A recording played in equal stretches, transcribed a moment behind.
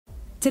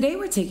Today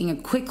we're taking a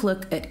quick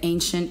look at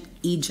ancient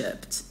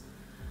Egypt.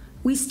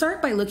 We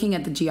start by looking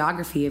at the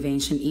geography of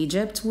ancient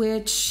Egypt,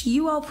 which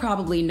you all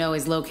probably know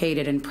is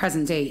located in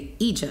present-day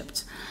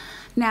Egypt.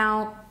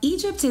 Now,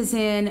 Egypt is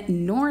in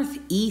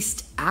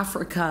northeast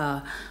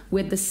Africa,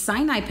 with the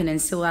Sinai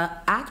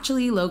Peninsula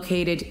actually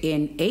located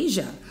in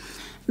Asia,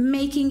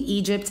 making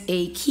Egypt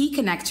a key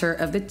connector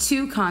of the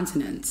two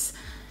continents.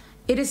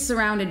 It is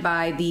surrounded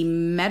by the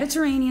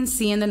Mediterranean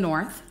Sea in the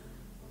north,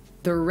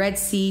 the Red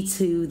Sea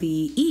to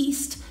the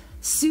east,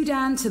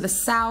 Sudan to the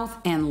south,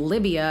 and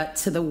Libya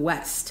to the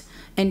west.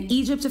 And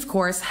Egypt, of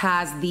course,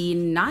 has the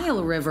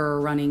Nile River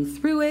running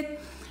through it,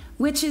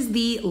 which is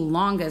the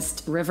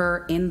longest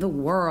river in the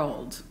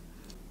world.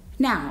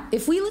 Now,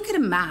 if we look at a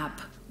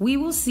map, we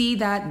will see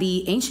that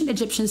the ancient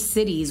Egyptian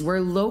cities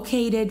were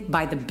located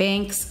by the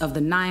banks of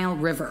the Nile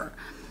River.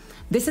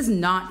 This has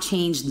not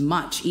changed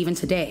much even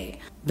today.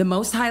 The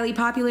most highly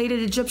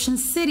populated Egyptian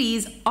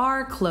cities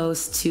are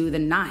close to the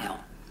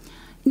Nile.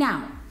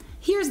 Now,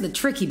 here's the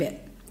tricky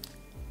bit.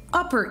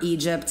 Upper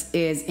Egypt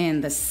is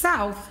in the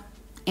south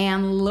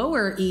and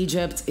Lower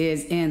Egypt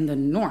is in the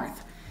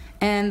north.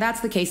 And that's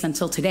the case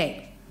until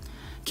today.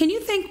 Can you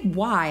think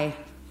why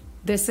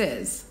this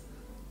is?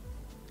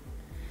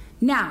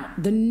 Now,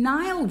 the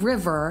Nile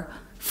River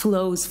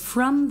flows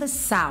from the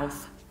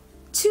south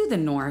to the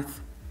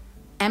north,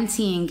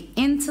 emptying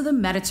into the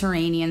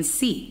Mediterranean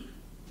Sea.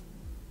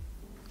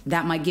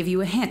 That might give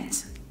you a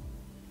hint.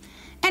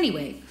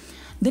 Anyway,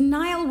 the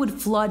Nile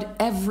would flood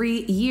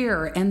every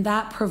year, and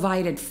that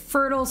provided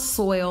fertile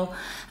soil,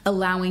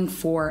 allowing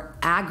for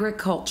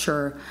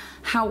agriculture.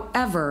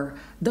 However,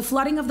 the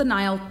flooding of the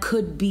Nile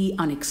could be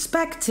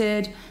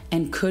unexpected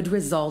and could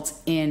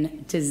result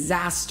in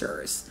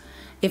disasters.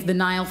 If the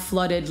Nile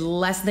flooded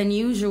less than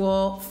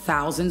usual,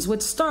 thousands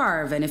would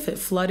starve, and if it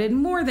flooded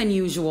more than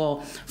usual,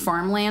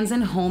 farmlands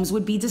and homes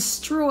would be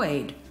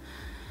destroyed.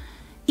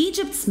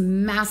 Egypt's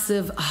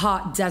massive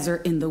hot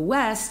desert in the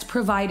west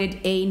provided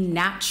a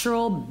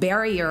natural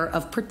barrier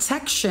of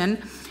protection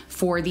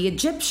for the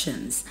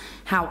Egyptians.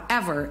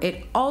 However,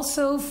 it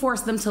also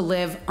forced them to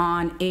live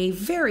on a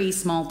very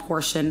small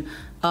portion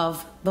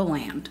of the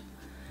land.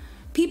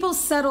 People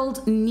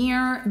settled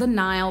near the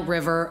Nile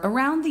River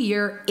around the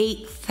year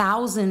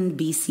 8000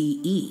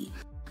 BCE,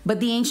 but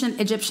the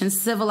ancient Egyptian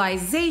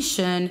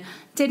civilization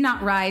did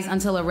not rise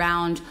until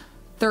around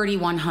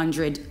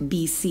 3100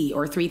 BC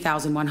or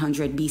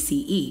 3100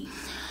 BCE.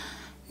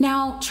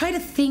 Now, try to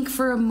think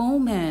for a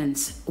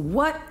moment.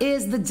 What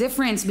is the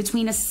difference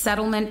between a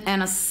settlement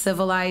and a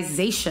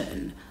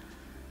civilization?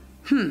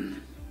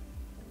 Some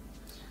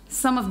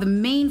of the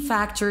main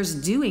factors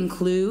do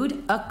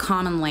include a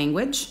common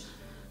language,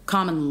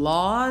 common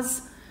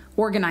laws,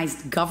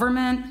 organized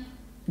government,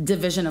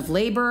 division of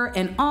labor,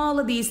 and all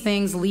of these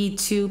things lead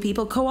to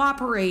people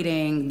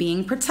cooperating,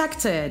 being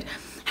protected,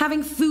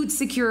 having food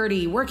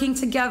security, working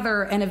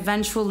together, and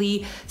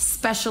eventually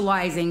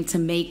specializing to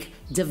make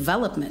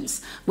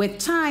developments. With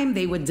time,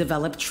 they would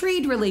develop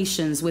trade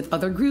relations with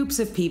other groups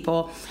of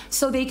people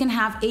so they can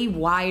have a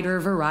wider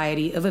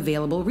variety of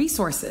available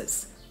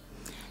resources.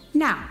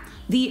 Now,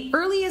 the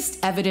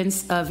earliest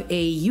evidence of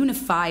a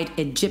unified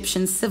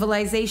Egyptian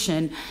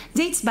civilization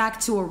dates back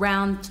to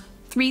around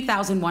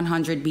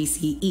 3100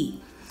 BCE.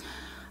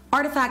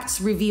 Artifacts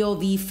reveal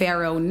the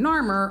pharaoh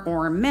Narmer,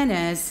 or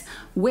Menes,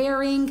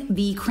 wearing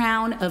the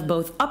crown of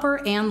both Upper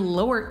and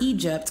Lower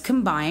Egypt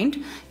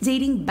combined,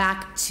 dating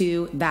back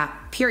to that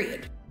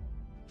period.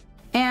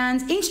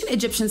 And ancient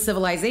Egyptian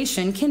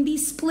civilization can be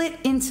split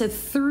into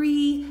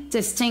three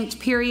distinct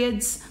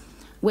periods,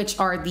 which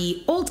are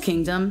the Old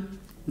Kingdom,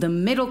 the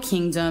Middle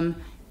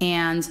Kingdom,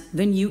 and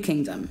the New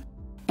Kingdom.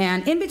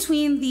 And in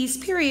between these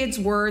periods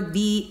were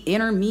the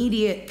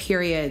intermediate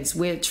periods,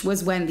 which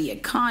was when the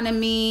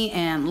economy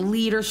and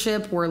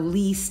leadership were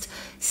least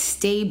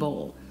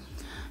stable.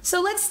 So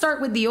let's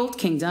start with the Old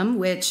Kingdom,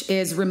 which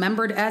is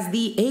remembered as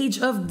the age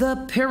of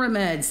the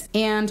pyramids.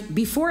 And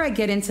before I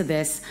get into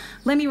this,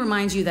 let me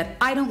remind you that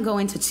I don't go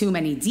into too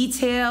many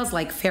details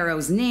like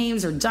pharaohs'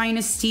 names or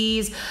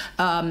dynasties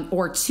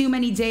or too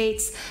many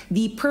dates.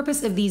 The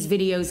purpose of these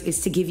videos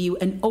is to give you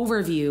an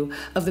overview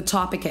of the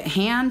topic at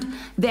hand.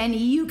 Then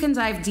you can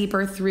dive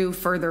deeper through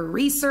further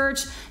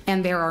research,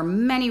 and there are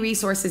many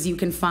resources you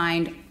can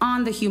find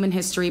on the Human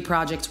History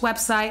Project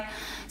website.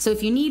 So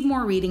if you need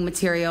more reading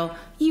material,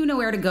 you know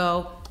where to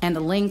go, and the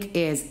link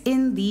is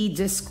in the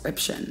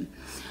description.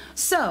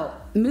 So,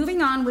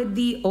 moving on with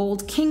the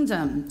Old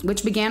Kingdom,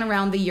 which began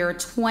around the year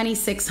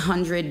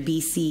 2600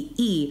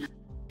 BCE.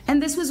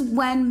 And this was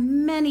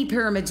when many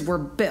pyramids were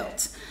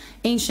built.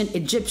 Ancient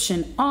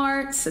Egyptian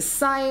art,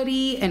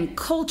 society, and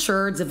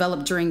culture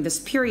developed during this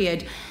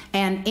period,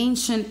 and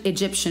ancient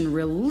Egyptian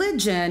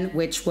religion,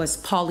 which was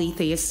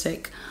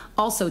polytheistic,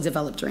 also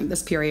developed during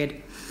this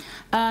period.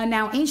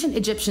 Now, ancient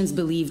Egyptians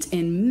believed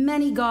in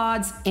many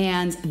gods,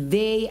 and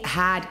they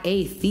had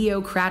a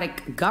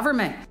theocratic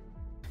government.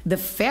 The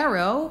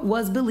pharaoh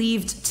was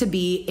believed to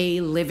be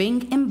a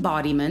living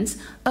embodiment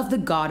of the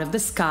god of the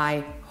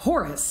sky,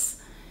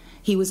 Horus.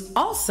 He was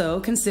also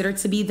considered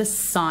to be the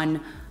son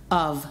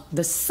of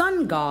the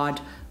sun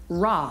god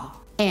Ra,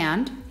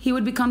 and he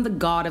would become the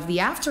god of the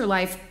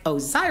afterlife,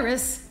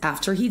 Osiris,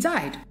 after he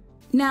died.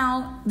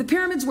 Now, the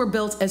pyramids were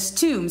built as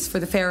tombs for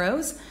the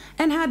pharaohs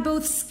and had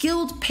both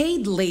skilled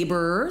paid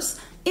laborers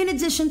in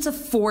addition to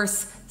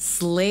forced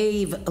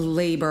slave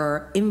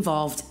labor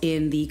involved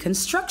in the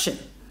construction.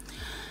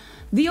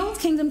 The Old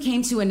Kingdom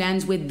came to an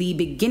end with the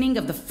beginning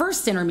of the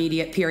First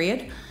Intermediate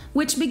Period,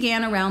 which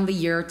began around the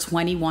year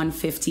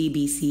 2150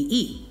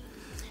 BCE.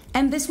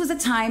 And this was a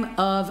time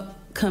of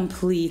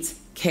complete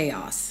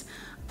chaos.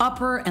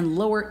 Upper and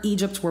Lower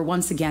Egypt were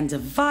once again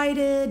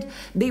divided.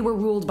 They were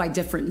ruled by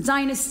different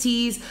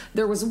dynasties.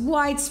 There was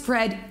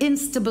widespread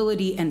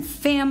instability and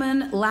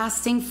famine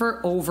lasting for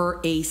over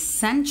a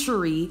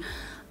century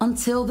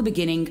until the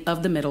beginning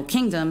of the Middle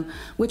Kingdom,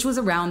 which was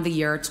around the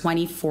year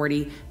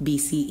 2040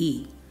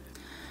 BCE.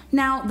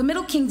 Now, the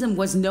Middle Kingdom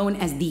was known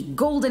as the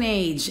Golden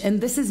Age,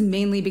 and this is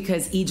mainly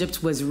because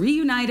Egypt was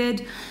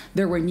reunited.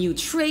 There were new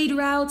trade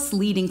routes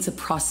leading to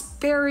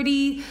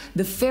prosperity.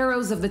 The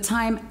pharaohs of the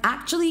time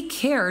actually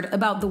cared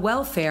about the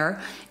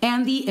welfare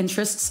and the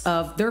interests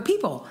of their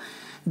people.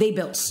 They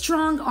built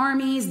strong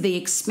armies. They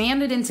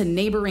expanded into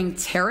neighboring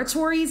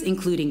territories,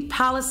 including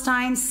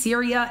Palestine,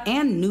 Syria,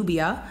 and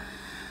Nubia.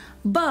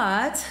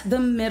 But the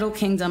Middle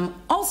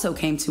Kingdom also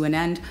came to an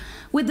end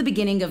with the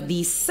beginning of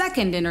the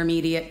Second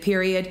Intermediate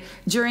Period,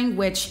 during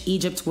which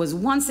Egypt was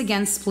once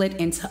again split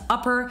into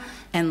Upper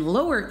and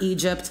Lower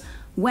Egypt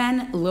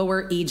when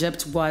Lower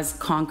Egypt was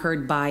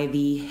conquered by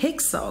the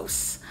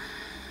Hyksos.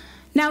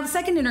 Now, the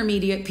Second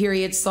Intermediate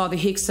Period saw the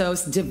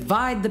Hyksos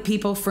divide the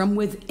people from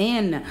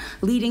within,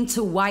 leading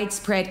to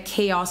widespread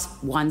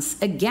chaos once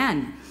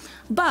again.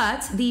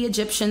 But the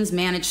Egyptians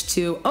managed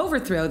to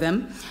overthrow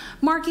them,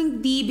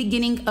 marking the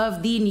beginning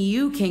of the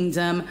New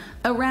Kingdom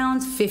around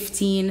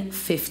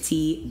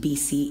 1550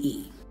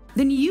 BCE.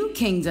 The New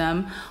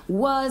Kingdom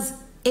was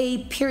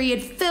a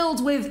period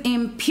filled with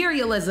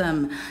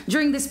imperialism.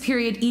 During this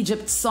period,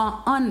 Egypt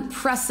saw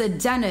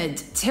unprecedented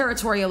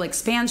territorial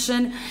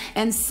expansion,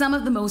 and some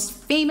of the most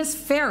famous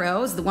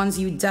pharaohs, the ones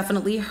you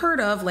definitely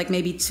heard of, like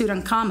maybe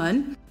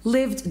Tutankhamun,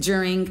 lived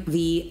during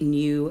the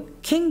New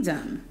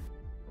Kingdom.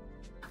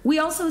 We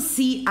also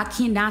see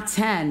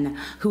Akhenaten,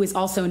 who is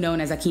also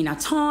known as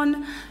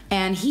Akhenaton,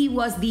 and he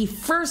was the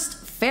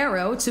first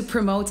pharaoh to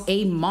promote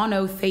a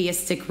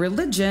monotheistic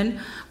religion,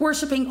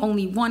 worshiping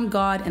only one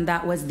god, and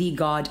that was the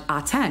god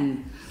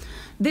Aten.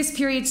 This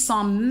period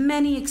saw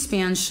many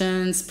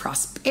expansions,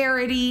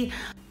 prosperity,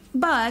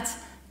 but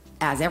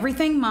as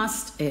everything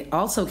must, it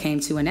also came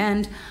to an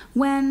end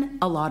when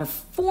a lot of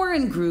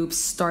foreign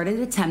groups started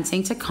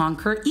attempting to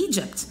conquer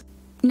Egypt.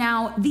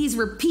 Now, these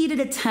repeated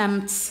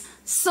attempts,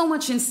 so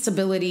much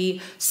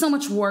instability, so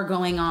much war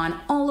going on,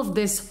 all of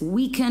this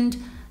weakened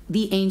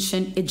the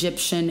ancient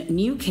Egyptian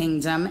New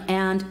Kingdom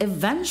and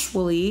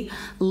eventually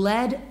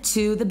led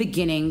to the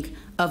beginning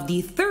of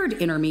the Third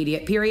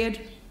Intermediate Period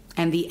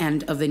and the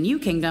end of the New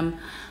Kingdom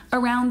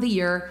around the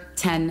year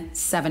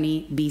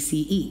 1070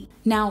 BCE.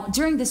 Now,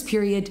 during this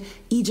period,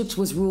 Egypt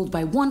was ruled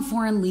by one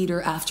foreign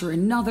leader after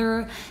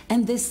another,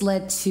 and this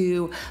led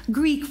to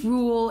Greek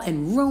rule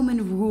and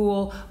Roman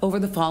rule over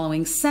the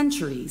following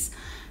centuries.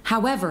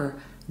 However,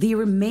 the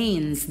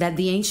remains that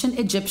the ancient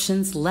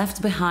Egyptians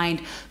left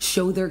behind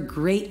show their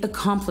great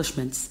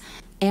accomplishments,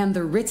 and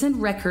the written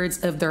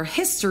records of their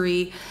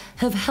history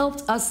have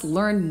helped us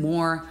learn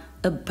more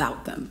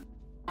about them.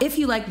 If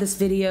you liked this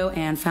video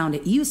and found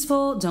it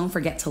useful, don't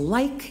forget to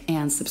like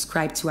and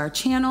subscribe to our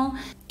channel,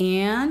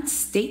 and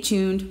stay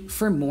tuned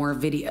for more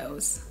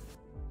videos.